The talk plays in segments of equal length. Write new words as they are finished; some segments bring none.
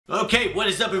Okay, what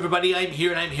is up everybody? I'm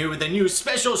here with a new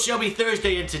special Shelby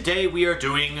Thursday, and today we are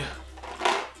doing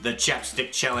the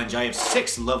Chapstick Challenge. I have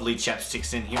 6 lovely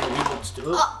chapsticks in here. We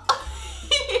will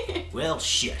well,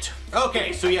 shit.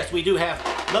 Okay, so yes, we do have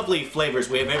lovely flavors.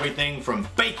 We have everything from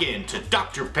bacon to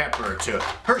Dr. Pepper to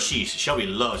Hershey's. Shelby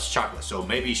loves chocolate, so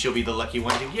maybe she'll be the lucky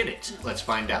one to get it. Let's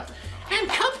find out. And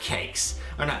cupcakes.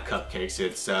 Or not cupcakes,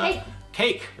 it's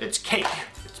cake. It's cake.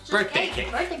 It's birthday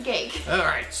cake. Birthday cake.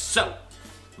 Alright, so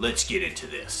let's get into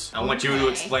this. I want you to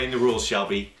explain the rules,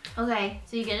 Shelby. Okay,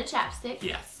 so you get a chapstick.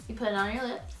 Yes. You put it on your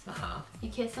lips. Uh-huh. You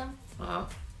kiss them. Uh-huh.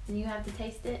 And you have to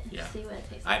taste it. Yeah. See what it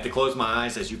tastes like. I have to close my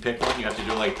eyes as you pick one. You have to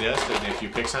do it like this. And if you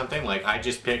pick something, like I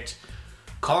just picked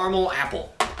caramel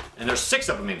apple. And there's 6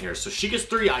 of them in here. So she gets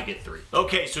 3, I get 3.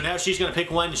 Okay, so now she's gonna pick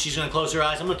one and she's gonna close her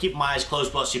eyes. I'm gonna keep my eyes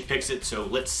closed while she picks it. So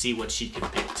let's see what she can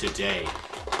pick today.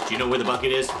 Do you know where the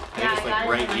bucket is? I think it's like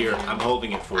right here. I'm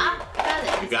holding it for you. Got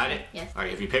it. You got it? Yes. All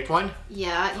right, have you picked one?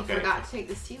 Yeah, you Okay. forgot to take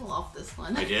the seal off this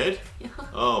one. I did? Yeah.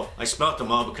 Oh, I smelt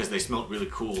them all because they smelled really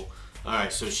cool. All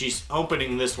right, so she's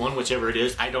opening this one, whichever it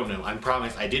is. I don't know. I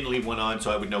promise I didn't leave one on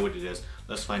so I would know what it is.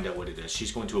 Let's find out what it is.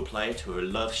 She's going to apply it to her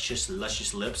luscious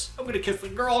lips. I'm going to kiss the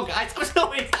girl, guys. I'm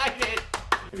so excited.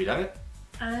 Have you done it?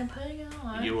 I'm putting it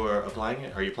on. You are applying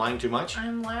it? Are you applying too much?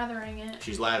 I'm lathering it.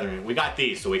 She's lathering it. We got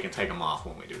these so we can take them off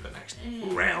when we do the next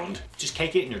round. Just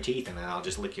cake it in your teeth and then I'll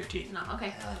just lick your teeth. No,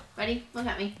 okay. Ready? Look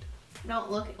at me.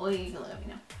 Don't look. Well, you can look at me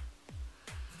now.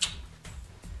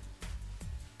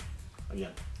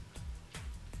 Again.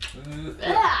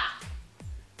 Ah!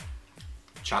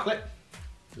 Chocolate?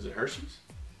 Is it Hershey's?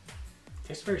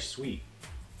 Tastes very sweet.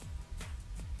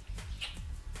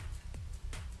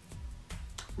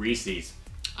 Reese's.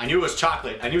 I knew it was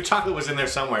chocolate. I knew chocolate was in there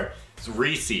somewhere. It's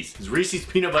Reese's. It's Reese's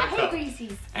peanut butter cup. I hate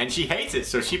Reese's. And she hates it,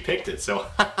 so she picked it. So,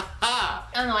 I'm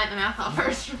gonna wipe my mouth off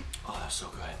first. Oh, that's so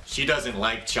good. She doesn't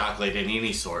like chocolate in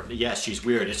any sort. Yes, she's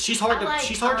weird. She's hard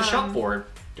to shop for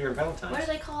during Valentine's. What are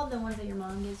they called? The ones that your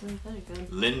mom gives me? Those are good.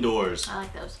 Lindors. I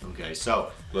like those. Okay,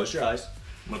 so close your eyes.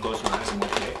 I'm gonna close my eyes and we'll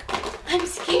pick. I'm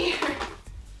scared.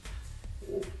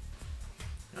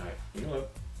 Alright, you know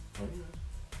what?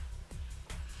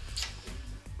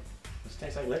 This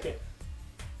tastes like liquor.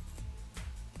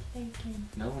 Bacon.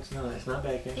 No, it's not. It's not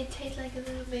bacon. It tastes like a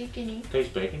little bacony.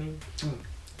 Tastes bacony? Mm.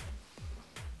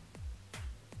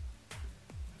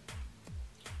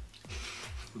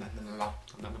 I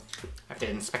have to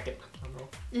inspect it.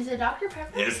 Is it Dr.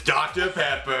 Pepper? It's Dr.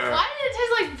 Pepper. Why did it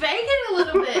taste like bacon a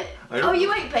little bit? Oh,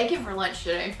 you ate bacon for lunch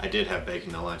today. I did have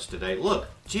bacon at lunch today. Look,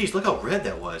 geez, look how red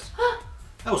that was.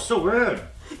 That was so red.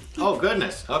 Oh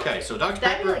goodness. Okay, so Dr.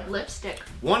 That'd Pepper. be like lipstick.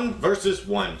 1 versus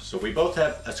 1. So we both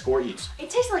have a score each. It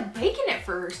tastes like bacon at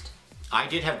first. I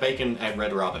did have bacon at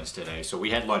Red Robin's today, so we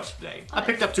had lunch today. I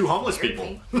picked up 2 homeless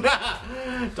people.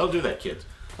 Don't do that, kids.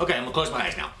 Okay, I'm gonna close my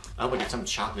eyes now. I hope I get something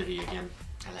chocolatey again.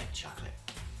 I like chocolate.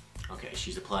 Okay,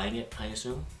 she's applying it, I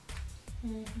assume.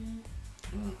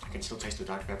 I can still taste the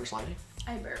Dr. Pepper slightly.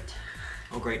 I burped.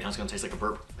 Oh great, now it's gonna taste like a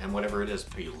burp, and whatever it is.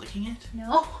 Are you licking it?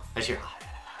 No. I hear.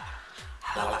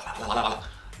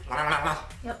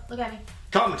 Yep, look at me.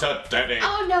 Come to daddy.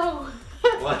 Oh no.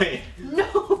 Why?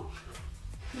 No.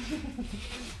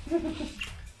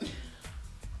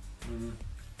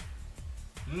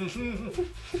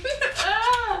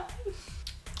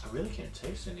 I really can't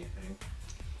taste anything.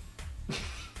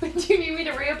 Do you need me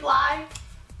to reapply?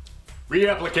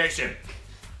 Reapplication.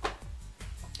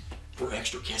 For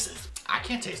extra kisses. I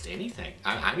can't taste anything.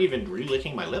 I'm even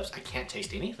re-licking my lips. I can't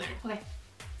taste anything. Okay.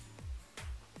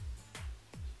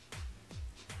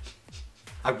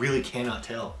 I really cannot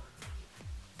tell.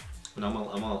 But I'm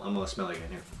gonna smell it again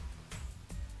here.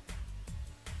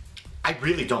 I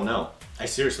really don't know. I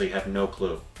seriously have no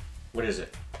clue. What is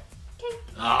it? Cake.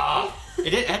 Ah,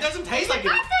 it doesn't taste like it.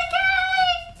 Birthday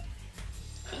cake!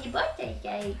 It's your birthday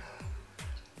cake.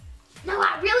 No,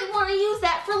 I really want to use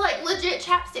that for like legit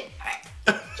chapstick.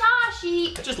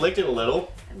 Joshy. I just licked it a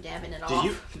little. I'm dabbing it off. Did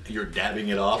you? You're dabbing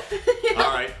it off?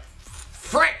 All right.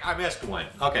 Frick, I missed one.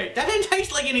 Okay, that didn't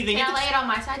taste like anything. Can I lay it on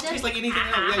my side then? Tastes like anything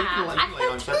else. Yeah, you can lay it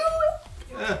on your side.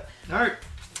 Yeah. All right.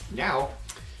 Now,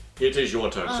 it is your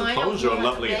turn. So close your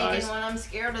lovely eyes. I'm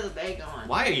scared of the bacon one.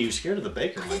 Why are you scared of the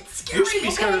bacon one? It's scary, You should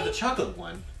be scared of okay? the chocolate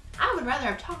one. I would rather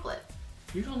have chocolate.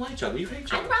 You don't like chocolate. You hate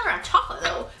chocolate. I'd rather have chocolate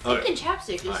though. All right. Bacon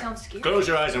chapstick just All right. sounds scary. Close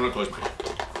your eyes and we'll close mine.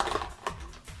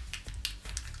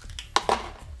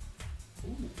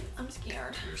 I'm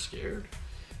scared. You're scared?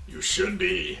 You should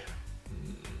be.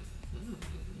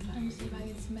 Let me see if I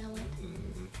can smell it.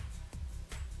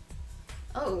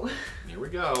 Oh. Here we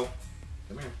go.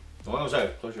 Come here. Go on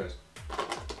outside. Close your eyes. All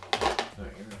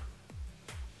right, here we go.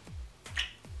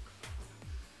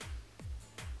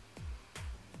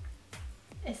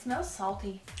 It smells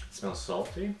salty. It smells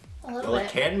salty? A little Well, bit.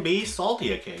 it can be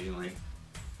salty occasionally.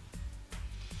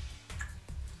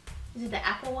 Is it the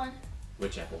apple one?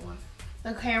 Which apple one?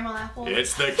 The caramel apple?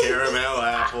 It's the caramel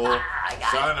apple.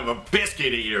 Son of a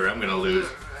biscuit eater. I'm gonna lose.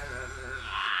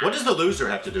 What does the loser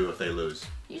have to do if they lose?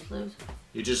 You just lose.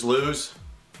 You just lose?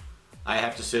 I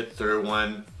have to sit through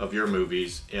one of your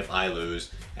movies if I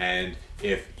lose, and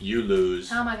if you lose...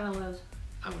 How am I gonna lose?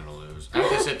 I'm gonna lose. I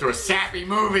have to sit through a sappy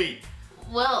movie!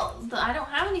 Well, I don't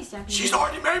have any sappy She's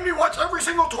already made me watch every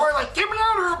single Twilight! Get me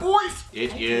out of here, boys!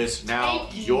 It Thank is you. now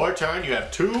Thank you. your turn. You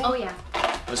have 2. Oh, yeah.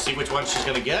 Let's see which one she's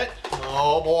gonna get.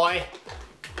 Oh, boy.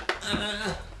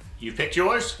 You picked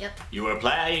yours? Yep. You were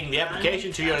applying the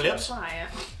application to your lips? Apply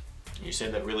it. You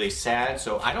said that really sad,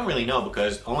 so I don't really know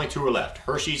because only 2 are left,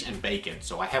 Hershey's and bacon.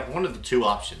 So I have one of the 2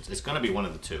 options. It's gonna be one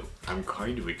of the 2. I'm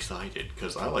kind of excited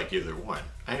because I like either one.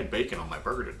 I had bacon on my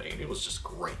burger today and it was just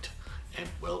great. And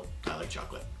well, I like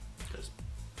chocolate because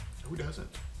who doesn't?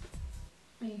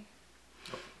 Me.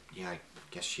 Oh, yeah, I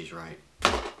guess she's right.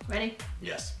 Ready?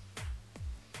 Yes.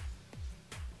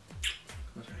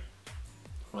 Okay.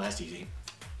 Well, that's easy.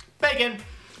 Bacon!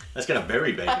 That's got a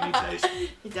very bacony taste.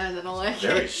 It does, I don't like it.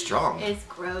 Very strong. It's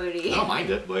grody. I don't mind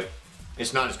it, but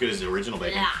it's not as good as the original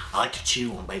bacon. Yeah. I like to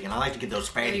chew on bacon. I like to get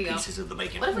those There fatty you go. pieces of the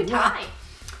bacon. What if we tie?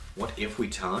 What if we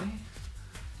tie?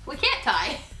 We can't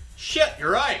tie. Shit,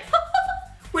 you're right.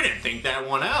 We didn't think that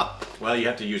one out. Well, you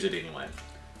have to use it anyway.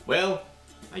 Well,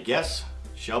 I guess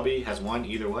Shelby has won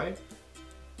either way.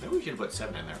 Maybe we should have put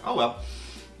 7 in there. Oh well.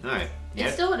 Alright.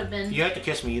 It still would have been. You have to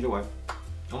kiss me either way. I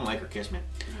don't like her kiss me.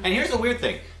 And here's the weird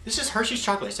thing. This is Hershey's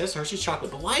chocolate. It says Hershey's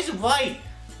chocolate, but why is it white?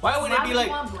 Why would it be like?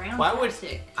 Want brown why would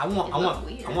chapstick? I want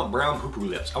brown poo poo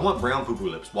lips. I want brown poo poo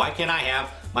lips. Why can't I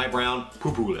have my brown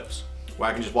poo poo lips? Where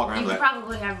I can just walk around You with could that.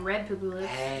 probably have red poo-poo lips.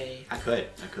 Hey, I could.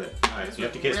 All right, so you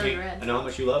have to kiss Really me. red. I know how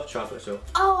much you love chocolate, so.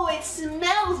 Oh, it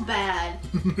smells bad.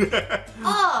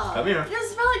 Oh, Come here. it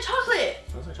doesn't smell like chocolate.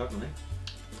 Smells like chocolate, man.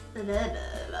 Blah, blah, blah,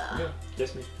 blah. Yeah,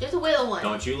 kiss me. Just a little one.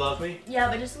 Don't you love me? Yeah,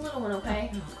 but just a little one,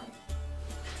 okay?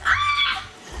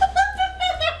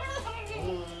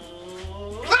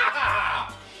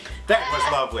 That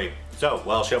was lovely. So,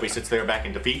 while Shelby sits there back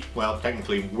in defeat, well,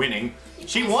 technically winning,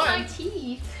 she won. My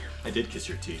teeth. I did kiss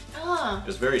your teeth. Oh. It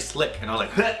was very slick, and I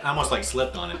was like, I almost like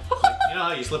slipped on it. Like, you know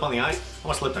how you slip on the ice? I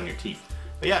almost slipped on your teeth.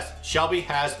 But yes, Shelby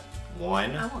has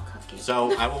won. I want cupcakes.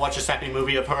 So I will watch a sappy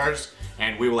movie of hers,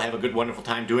 and we will have a good, wonderful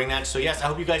time doing that. So yes, I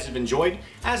hope you guys have enjoyed.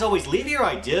 As always, leave your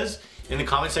ideas in the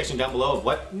comment section down below of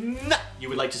what you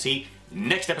would like to see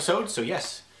next episode. So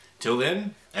yes, till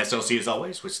then, SLC as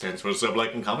always, which stands for sub,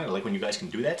 like, and comment. I like when you guys can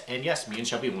do that. And yes, me and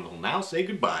Shelby will now say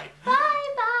goodbye.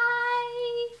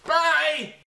 Bye-bye.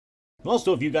 Bye!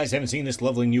 Also, if you guys haven't seen this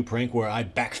lovely new prank where I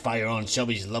backfire on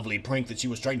Shelby's lovely prank that she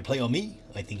was trying to play on me,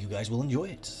 I think you guys will enjoy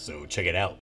it. So check it out.